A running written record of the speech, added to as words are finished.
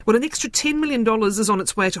Well, an extra $10 million is on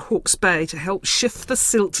its way to Hawke's Bay to help shift the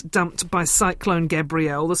silt dumped by Cyclone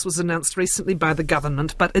Gabrielle. This was announced recently by the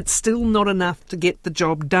government, but it's still not enough to get the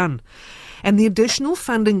job done. And the additional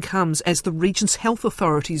funding comes as the region's health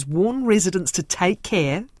authorities warn residents to take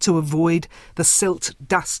care to avoid the silt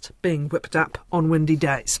dust being whipped up on windy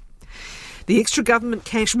days. The extra government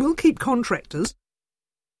cash will keep contractors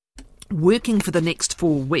working for the next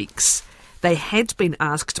 4 weeks. They had been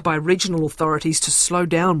asked by regional authorities to slow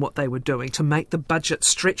down what they were doing to make the budget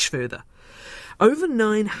stretch further. Over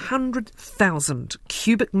 900,000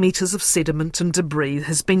 cubic metres of sediment and debris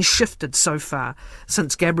has been shifted so far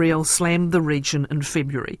since Gabrielle slammed the region in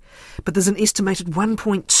February. But there's an estimated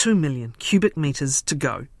 1.2 million cubic metres to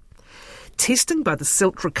go. Testing by the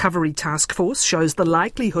Silt Recovery Task Force shows the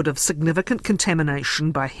likelihood of significant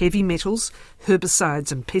contamination by heavy metals,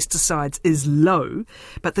 herbicides and pesticides is low,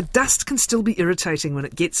 but the dust can still be irritating when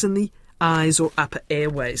it gets in the eyes or upper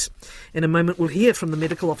airways. In a moment we'll hear from the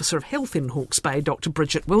Medical Officer of Health in Hawke's Bay, Dr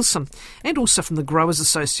Bridget Wilson, and also from the Growers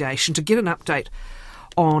Association to get an update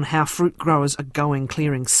on how fruit growers are going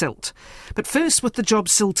clearing silt. But first, with the job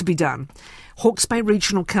still to be done, Hawke's Bay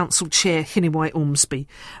Regional Council Chair Hinewai Ormsby.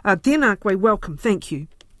 Tēnā koe, welcome, thank you.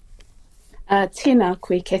 Tēnā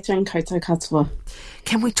koe, Kathryn, koutou katoa.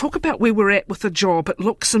 Can we talk about where we're at with the job? It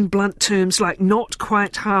looks in blunt terms like not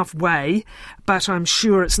quite halfway, but I'm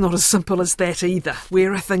sure it's not as simple as that either.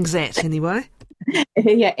 Where are things at, anyway?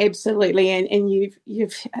 Yeah, absolutely, and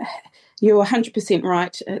you're 100%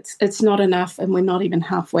 right. It's not enough, and we're not even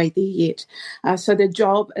halfway there yet. So the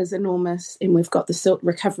job is enormous, and we've got the Silt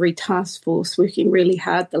Recovery Task Force working really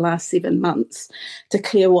hard the last 7 months to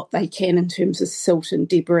clear what they can in terms of silt and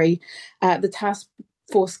debris. The task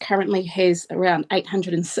force currently has around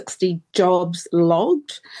 860 jobs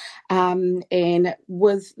logged, and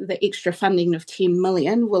with the extra funding of 10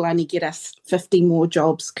 million will only get us 50 more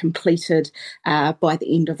jobs completed by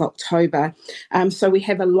the end of October. So we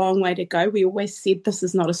have a long way to go. We always said this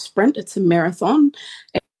is not a sprint, it's a marathon.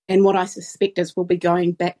 And what I suspect is we'll be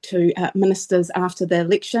going back to ministers after the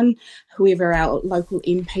election, whoever our local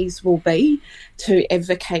MPs will be, to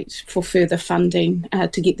advocate for further funding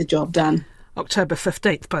to get the job done. October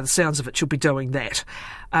 15th, by the sounds of it, you'll be doing that.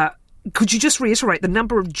 Could you just reiterate the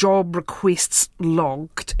number of job requests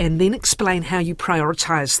logged and then explain how you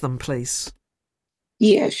prioritise them, please?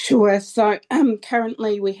 Yeah, sure. So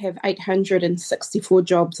currently we have 864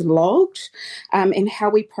 jobs logged, and how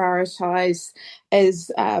we prioritise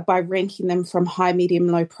is by ranking them from high, medium,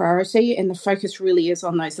 low priority, and the focus really is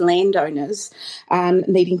on those landowners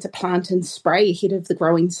needing to plant and spray ahead of the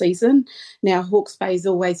growing season. Now, Hawke's Bay has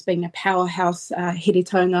always been a powerhouse here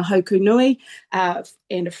taonga hauku nui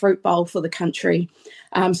and a fruit bowl for the country.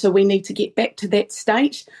 So we need to get back to that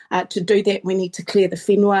state. To do that, we need to clear the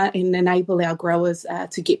whenua and enable our growers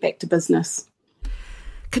to get back to business.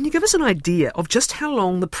 Can you give us an idea of just how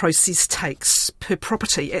long the process takes per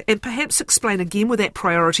property, and perhaps explain again where that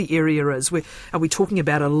priority area is? Are we talking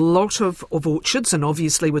about a lot of orchards, and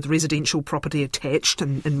obviously with residential property attached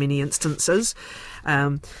in many instances?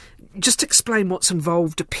 Just explain what's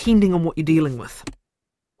involved depending on what you're dealing with.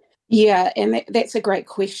 Yeah, and that's a great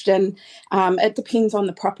question. It depends on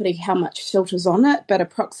the property, how much silt is on it, but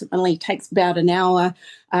approximately takes about an hour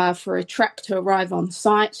for a truck to arrive on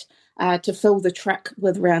site, to fill the truck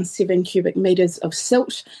with around 7 cubic metres of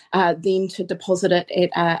silt, then to deposit it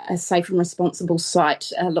at a safe and responsible site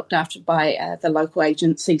looked after by the local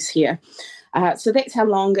agencies here. So that's how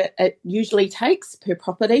long it usually takes per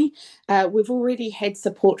property. We've already had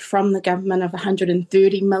support from the government of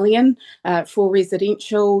 130 million for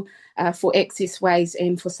residential, for access ways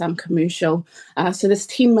and for some commercial. So this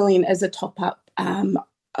 10 million is a top-up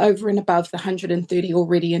over and above the 130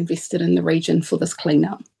 already invested in the region for this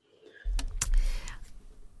clean-up.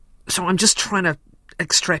 So I'm just trying to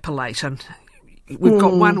extrapolate, and we've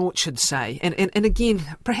got one orchard, say, and again,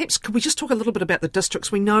 perhaps could we just talk a little bit about the districts?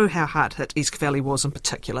 We know how hard hit Esk Valley was in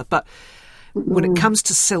particular, but when it comes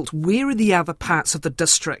to silt, where are the other parts of the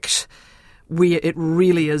district where it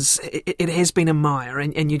really is, it has been a mire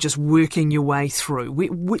and you're just working your way through?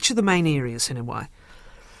 Which are the main areas, Hinewai?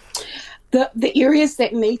 The areas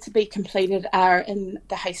that need to be completed are in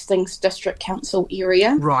the Hastings District Council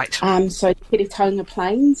area. Right. So Heretaunga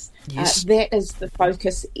Plains. Yes. That is the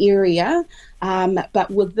focus area.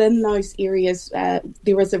 But within those areas,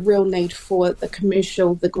 there is a real need for the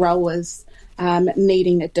commercial, the growers,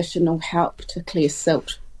 needing additional help to clear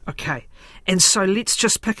silt. Okay. And so let's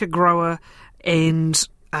just pick a grower and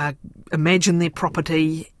imagine their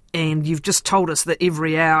property, and you've just told us that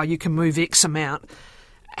every hour you can move X amount.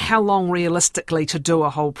 How long realistically to do a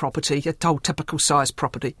whole property, a whole typical size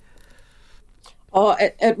property? Oh,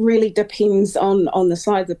 it really depends on the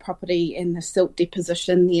side of the property and the silt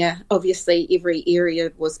deposition there. Obviously, every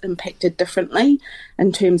area was impacted differently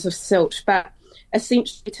in terms of silt, but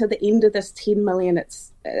essentially to the end of this 10 million,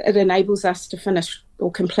 it enables us to finish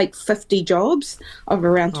or complete 50 jobs of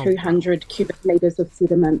around 200 cubic metres of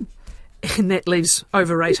sediment. And that leaves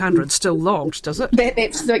over 800 still logged, does it?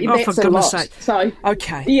 That's for a goodness lot. sake. So,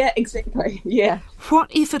 okay. Yeah, exactly. Yeah.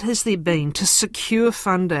 What effort has there been to secure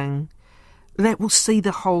funding that will see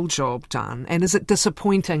the whole job done? And is it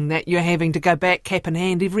disappointing that you're having to go back cap in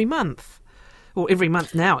hand every month? Or every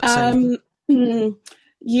month now, it seems.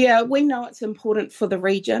 Yeah, we know it's important for the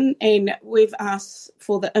region, and we've asked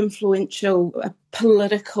for the influential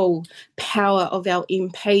political power of our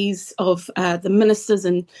MPs, of the ministers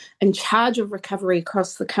in charge of recovery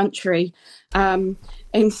across the country. And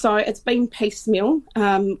so it's been piecemeal.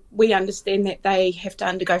 We understand that they have to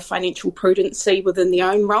undergo financial prudency within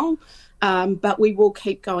their own role, but we will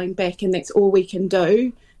keep going back, and that's all we can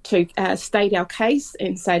do to state our case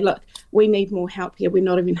and say, look, we need more help here. We're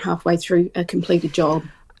not even halfway through a completed job.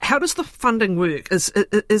 How does the funding work? Is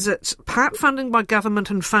it part funding by government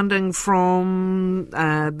and funding from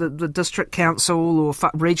the district council or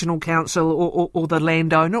regional council or the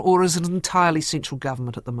landowner, or is it entirely central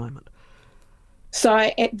government at the moment? So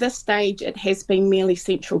at this stage, it has been merely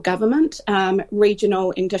central government.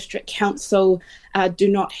 Regional and district council do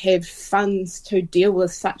not have funds to deal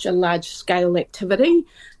with such a large-scale activity.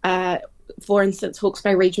 For instance, Hawke's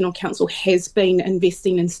Bay Regional Council has been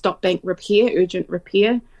investing in stop bank repair, urgent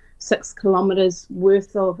repair, 6 kilometres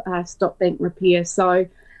worth of stop bank repair. So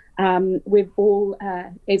we've all,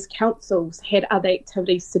 as councils, had other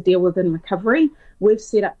activities to deal with in recovery. We've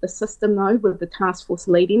set up the system, though, with the task force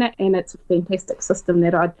leading it, and it's a fantastic system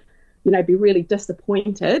that I'd, be really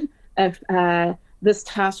disappointed if this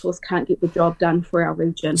task force can't get the job done for our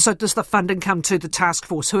region. So does the funding come to the task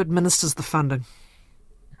force? Who administers the funding?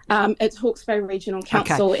 It's Hawke's Bay Regional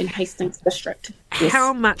Council and Hastings District. Yes.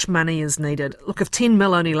 How much money is needed? Look, if 10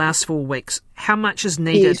 mil only lasts 4 weeks, how much is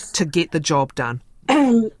needed to get the job done?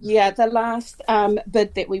 The last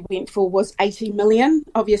bid that we went for was 80 million.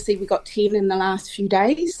 Obviously, we got 10 in the last few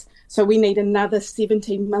days. So we need another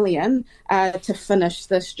 17 million to finish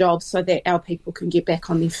this job so that our people can get back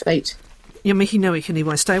on their feet. Ia mihi nui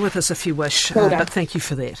Hinewai. Stay with us if you wish, but thank you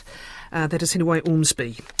for that. That is Hinewai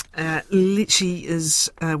Ormsby. She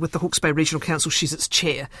is with the Hawke's Bay Regional Council. She's its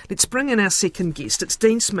chair. Let's bring in our second guest. It's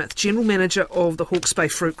Dean Smith, General Manager of the Hawke's Bay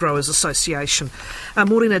Fruit Growers Association.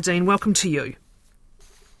 Morena, Dean, welcome to you.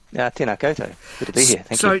 Tēnā koutou. Good to be here.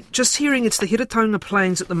 Thank you. So just hearing it's the Hiratonga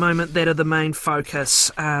Plains at the moment that are the main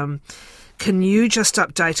focus. Can you just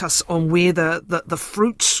update us on where the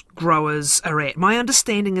fruit growers are at? My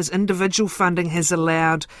understanding is individual funding has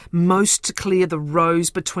allowed most to clear the rows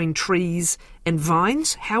between trees and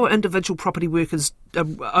vines. How are individual property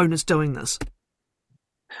owners doing this?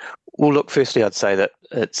 Well, look, firstly, I'd say that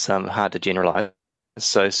it's hard to generalise.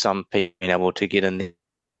 So some people being able to get in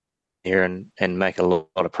there and make a lot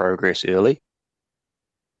of progress early.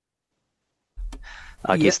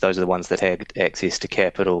 I guess those are the ones that had access to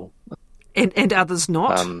capital. And others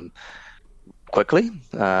not? Quickly,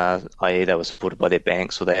 i.e. they were supported by their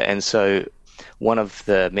banks or that. And so one of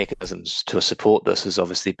the mechanisms to support this has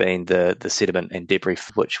obviously been the sediment and debris,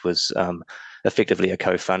 which was effectively a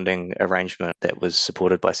co-funding arrangement that was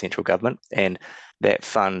supported by central government. And that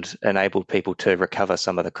fund enabled people to recover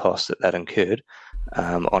some of the costs that they'd incurred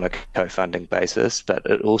on a co-funding basis, but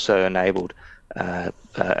it also enabled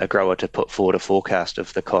a grower to put forward a forecast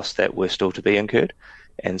of the costs that were still to be incurred.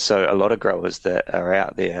 And so a lot of growers that are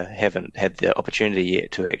out there haven't had the opportunity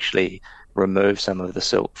yet to actually remove some of the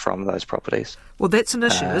silt from those properties. Well, that's an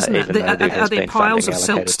issue, isn't it? Are there piles of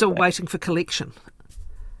silt still waiting for collection?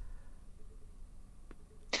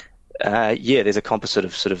 There's a composite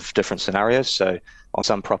of sort of different scenarios. So on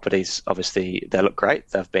some properties, obviously, they look great.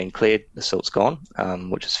 They've been cleared. The silt's gone,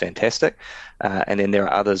 which is fantastic. And then there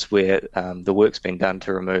are others where the work's been done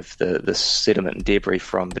to remove the sediment and debris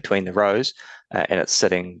from between the rows, and it's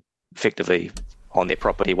sitting effectively on their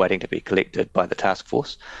property waiting to be collected by the task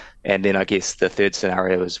force. And then I guess the third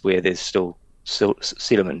scenario is where there's still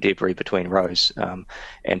sediment and debris between rows,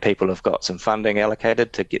 and people have got some funding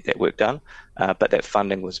allocated to get that work done, but that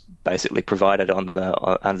funding was basically provided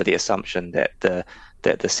under the assumption that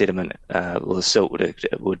the sediment or the silt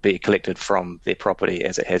would be collected from their property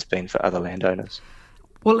as it has been for other landowners.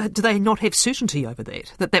 Well, do they not have certainty over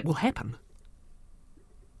that will happen?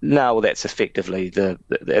 No, well, that's effectively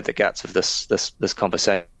the guts of this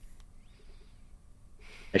conversation.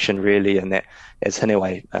 really, and that, as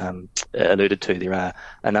Hinewai alluded to, there are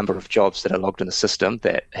a number of jobs that are logged in the system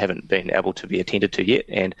that haven't been able to be attended to yet,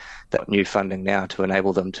 and that new funding now to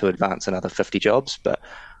enable them to advance another 50 jobs. But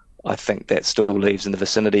I think that still leaves in the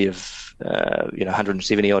vicinity of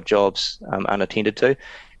 170 odd jobs unattended to,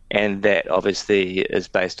 and that obviously is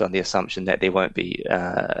based on the assumption that there won't be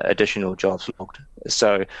additional jobs logged.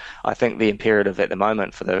 So I think the imperative at the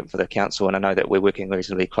moment for the council, and I know that we're working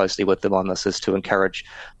reasonably closely with them on this, is to encourage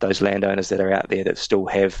those landowners that are out there that still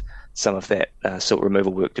have some of that silt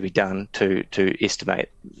removal work to be done to estimate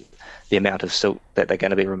the amount of silt that they're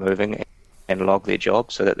going to be removing and log their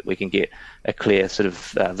job, so that we can get a clear sort of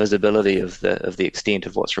visibility of the extent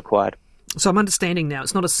of what's required. So I'm understanding now,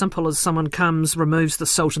 it's not as simple as someone comes, removes the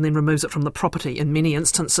silt and then removes it from the property. In many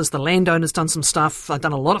instances, the landowner's done some stuff,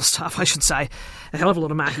 done a lot of stuff, I should say, a hell of a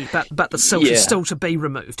lot of mahi, but the silt is still to be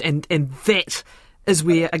removed. And that is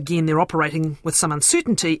where, again, they're operating with some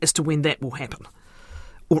uncertainty as to when that will happen.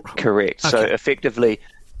 Correct. Okay. So effectively,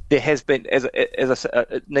 there has been, as I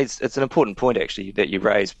said, it's an important point, actually, that you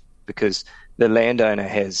raise, because the landowner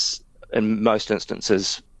has, in most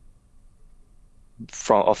instances,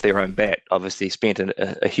 off their own bat, obviously spent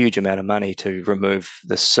a huge amount of money to remove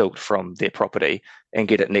the silt from their property and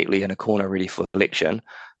get it neatly in a corner ready for collection.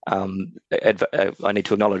 I need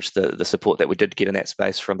to acknowledge the support that we did get in that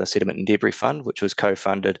space from the Sediment and Debris Fund, which was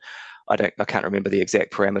co-funded. I can't remember the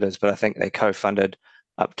exact parameters, but I think they co-funded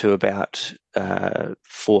up to about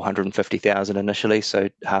 450,000 initially. So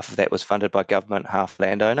half of that was funded by government, half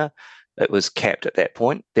landowner. It was capped at that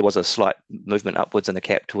point. There was a slight movement upwards in the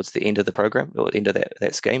cap towards the end of the program, or the end of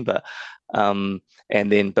that scheme. But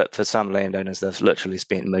for some landowners, they've literally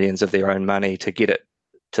spent millions of their own money to get it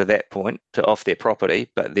to that point, to off their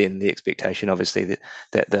property. But then the expectation, obviously,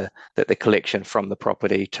 that the collection from the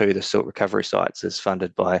property to the silt recovery sites is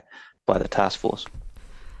funded by the task force.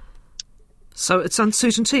 So it's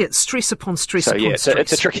uncertainty, it's stress upon stress upon stress. So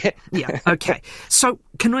it's a tricky. Yeah, okay. So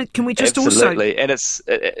can we just Absolutely. And it's,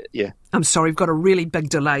 yeah. I'm sorry, we've got a really big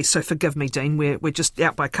delay, so forgive me, Dean. We're just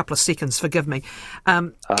out by a couple of seconds, forgive me.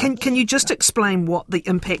 Can you just explain what the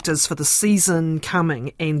impact is for the season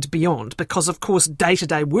coming and beyond? Because, of course,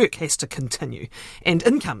 day-to-day work has to continue and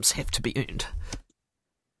incomes have to be earned.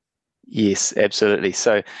 Yes, absolutely.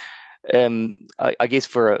 So I guess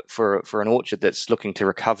for an orchard that's looking to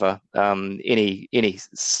recover any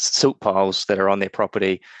silt piles that are on their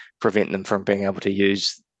property, prevent them from being able to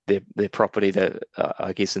use their property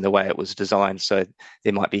I guess in the way it was designed. So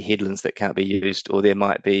there might be headlands that can't be used, or there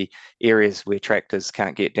might be areas where tractors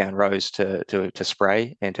can't get down rows to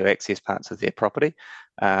spray and to access parts of their property.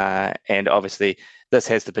 And obviously this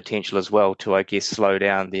has the potential as well to, I guess, slow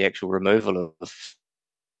down the actual removal of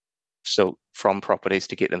silt from properties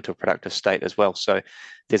to get them to a productive state as well. So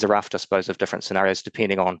there's a raft, I suppose, of different scenarios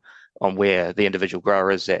depending on where the individual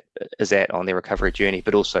grower is at on their recovery journey,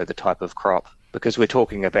 but also the type of crop, because we're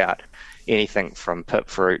talking about anything from pip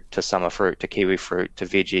fruit to summer fruit to kiwi fruit to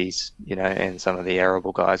veggies, and some of the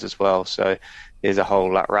arable guys as well. So there's a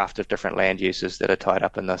whole raft of different land uses that are tied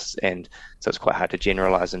up in this, and so it's quite hard to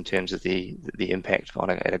generalise in terms of the impact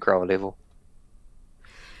at a grower level.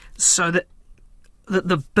 So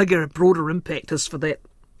the bigger, broader impact is for that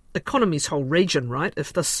economy's whole region, right?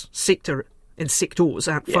 If this sector and sectors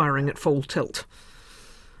aren't firing at full tilt.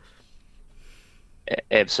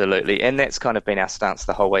 Absolutely, and that's kind of been our stance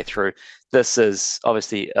the whole way through. This is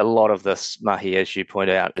obviously a lot of this mahi, as you point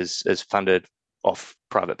out, is funded off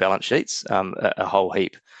private balance sheets. A whole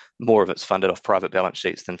heap more of it's funded off private balance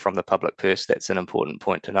sheets than from the public purse. That's an important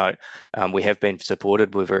point to note. We have been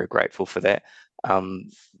supported. We're very grateful for that.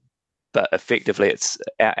 But effectively, it's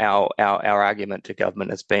our argument to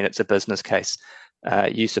government has been it's a business case.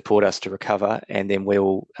 You support us to recover, and then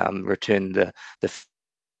we'll return the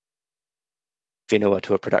whenua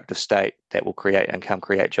to a productive state that will create income,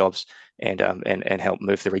 create jobs, and help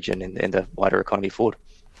move the region and the wider economy forward.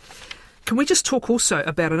 Can we just talk also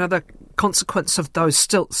about another consequence of those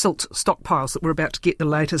silt stockpiles that we're about to get the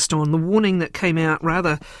latest on? The warning that came out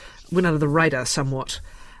went under the radar somewhat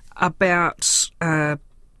about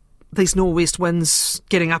these nor'west winds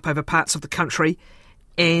getting up over parts of the country,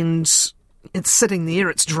 and it's sitting there,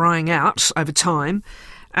 it's drying out over time.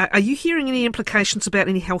 Are you hearing any implications about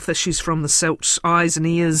any health issues from the silt, eyes and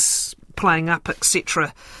ears playing up,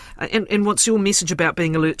 etc.? And what's your message about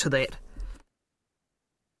being alert to that?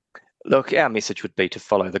 Look, our message would be to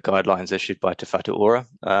follow the guidelines issued by Te Whatu Ora.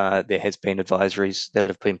 There has been advisories that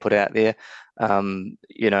have been put out there. Our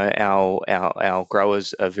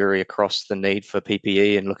growers are very across the need for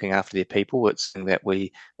PPE and looking after their people. It's something that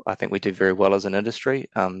I think we do very well as an industry.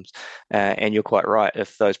 And you're quite right.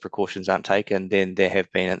 If those precautions aren't taken, then there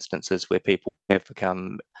have been instances where people have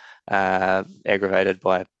become aggravated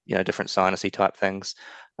by different sinusy type things.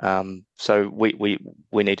 So we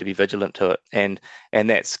need to be vigilant to it, and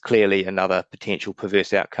that's clearly another potential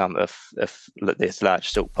perverse outcome if these large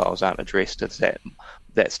silt piles aren't addressed. Is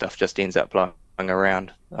that stuff just ends up blowing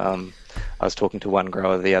around. I was talking to one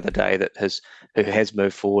grower the other day who has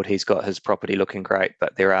moved forward. He's got his property looking great,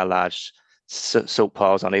 but there are large silt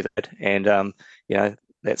piles on either, and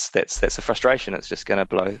that's a frustration. It's just going to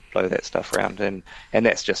blow that stuff around, and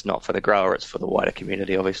that's just not for the grower; it's for the wider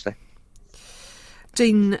community, obviously.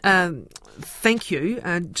 Dean, thank you.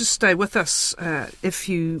 Just stay with us, if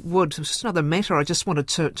you would. Just another matter I just wanted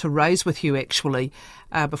to raise with you, actually,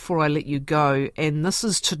 before I let you go. And this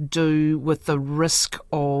is to do with the risk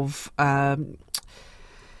of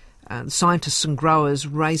scientists and growers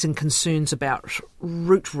raising concerns about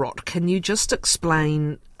root rot. Can you just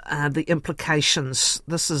explain the implications?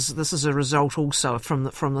 This is a result also from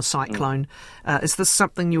the cyclone. Is this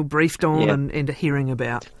something you're briefed on and hearing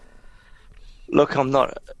about? Look, I'm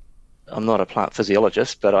not a plant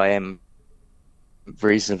physiologist, but I am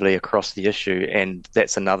reasonably across the issue, and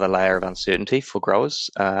that's another layer of uncertainty for growers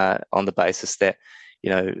on the basis that,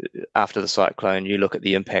 after the cyclone, you look at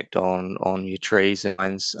the impact on your trees and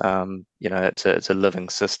vines. It's a living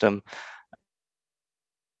system,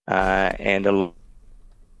 and a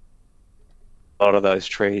lot of those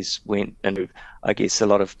trees went into. I guess a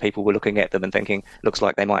lot of people were looking at them and thinking, looks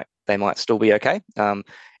like they might still be okay.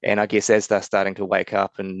 And I guess as they're starting to wake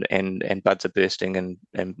up and buds are bursting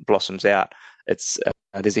and blossoms out,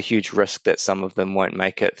 there's a huge risk that some of them won't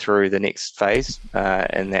make it through the next phase,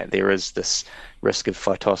 and that there is this risk of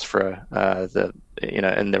phytophthora,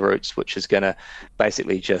 in the roots, which is going to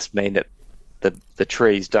basically just mean that the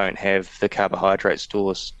trees don't have the carbohydrate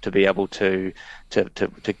stores to be able to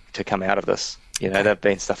come out of this. They've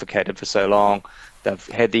been suffocated for so long. They've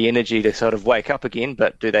had the energy to sort of wake up again,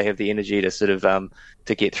 but do they have the energy to sort of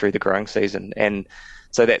to get through the growing season? And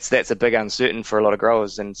so that's a big uncertain for a lot of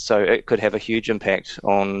growers, and so it could have a huge impact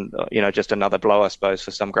on just another blow, I suppose,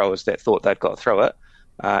 for some growers that thought they'd got through it,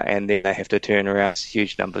 and then they have to turn around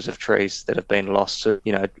huge numbers of trees that have been lost,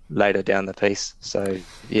 later down the piece. So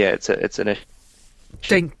yeah, it's an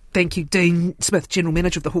issue. Thank you, Dean Smith, General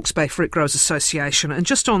Manager of the Hawke's Bay Fruit Growers Association. And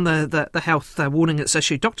just on the health warning it's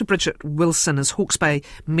issued, Dr. Bridget Wilson is Hawke's Bay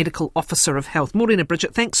Medical Officer of Health. Morena,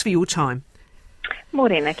 Bridget, thanks for your time.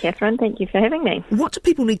 Morena, Kathryn, thank you for having me. What do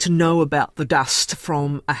people need to know about the dust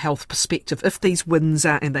from a health perspective? If these winds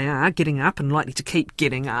are, and they are, getting up and likely to keep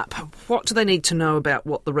getting up, what do they need to know about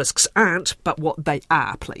what the risks aren't, but what they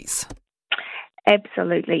are, please?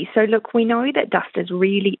 Absolutely. So look, we know that dust is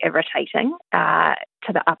really irritating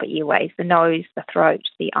to the upper airways, the nose, the throat,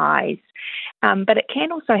 the eyes. But it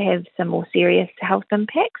can also have some more serious health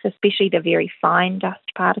impacts, especially the very fine dust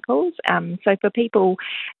particles. So for people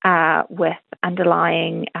with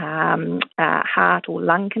underlying heart or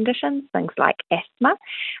lung conditions, things like asthma,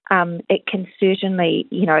 it can certainly,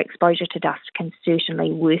 exposure to dust can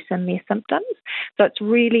certainly worsen their symptoms. So it's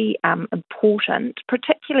really important,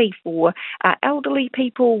 particularly for elderly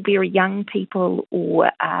people, very young people, or,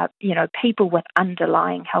 people with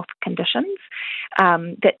underlying health conditions,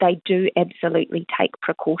 that they do absolutely take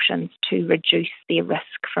precautions to reduce their risk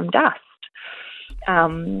from dust.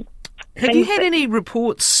 Have you had any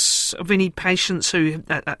reports of any patients who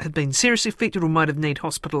have been seriously affected or might have need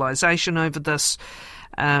hospitalisation over this,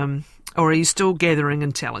 or are you still gathering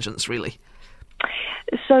intelligence, really?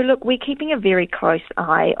 So look, we're keeping a very close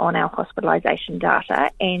eye on our hospitalisation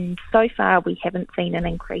data, and so far we haven't seen an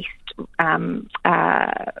increased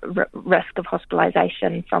risk of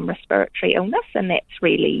hospitalisation from respiratory illness, and that's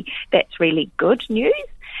really good news.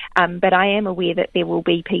 But I am aware that there will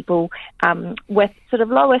be people with sort of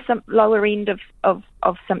lower end of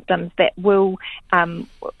symptoms that will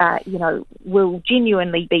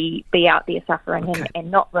genuinely be out there suffering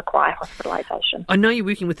and not require hospitalisation. I know you're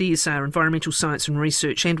working with ESR, Environmental Science and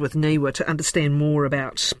Research, and with Hinewai to understand more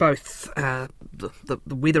about both the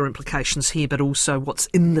weather implications here, but also what's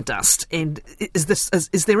in the dust. And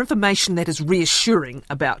is there information that is reassuring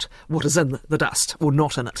about what is in the dust or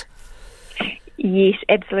not in it? Yes,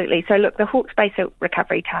 absolutely. So look, the Hawke's Bay Silt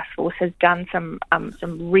Recovery Task Force has done some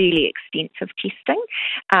really extensive testing,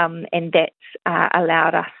 and that's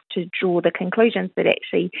allowed us to draw the conclusions that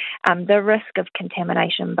actually the risk of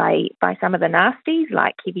contamination by some of the nasties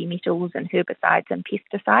like heavy metals and herbicides and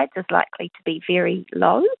pesticides is likely to be very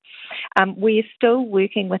low. We're still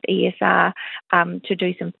working with ESR to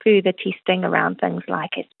do some further testing around things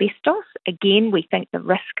like asbestos. Again, we think the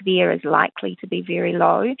risk there is likely to be very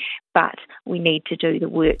low, but we need to do the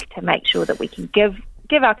work to make sure that we can give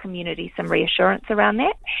our community some reassurance around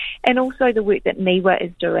that. And also the work that Hinewai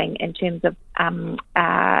is doing in terms of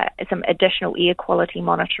some additional air quality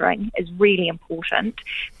monitoring is really important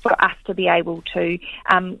for us to be able to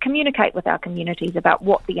communicate with our communities about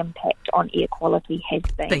what the impact on air quality has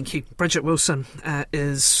been. Thank you. Bridget Wilson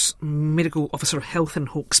is Medical Officer of Health in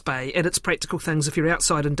Hawke's Bay. And it's practical things. If you're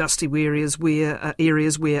outside in dusty areas, wear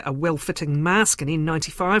a well-fitting mask, an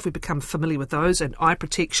N95. We become familiar with those, and eye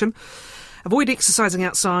protection. Avoid exercising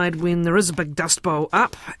outside when there is a big dust bowl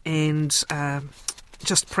up, and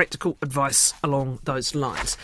just practical advice along those lines.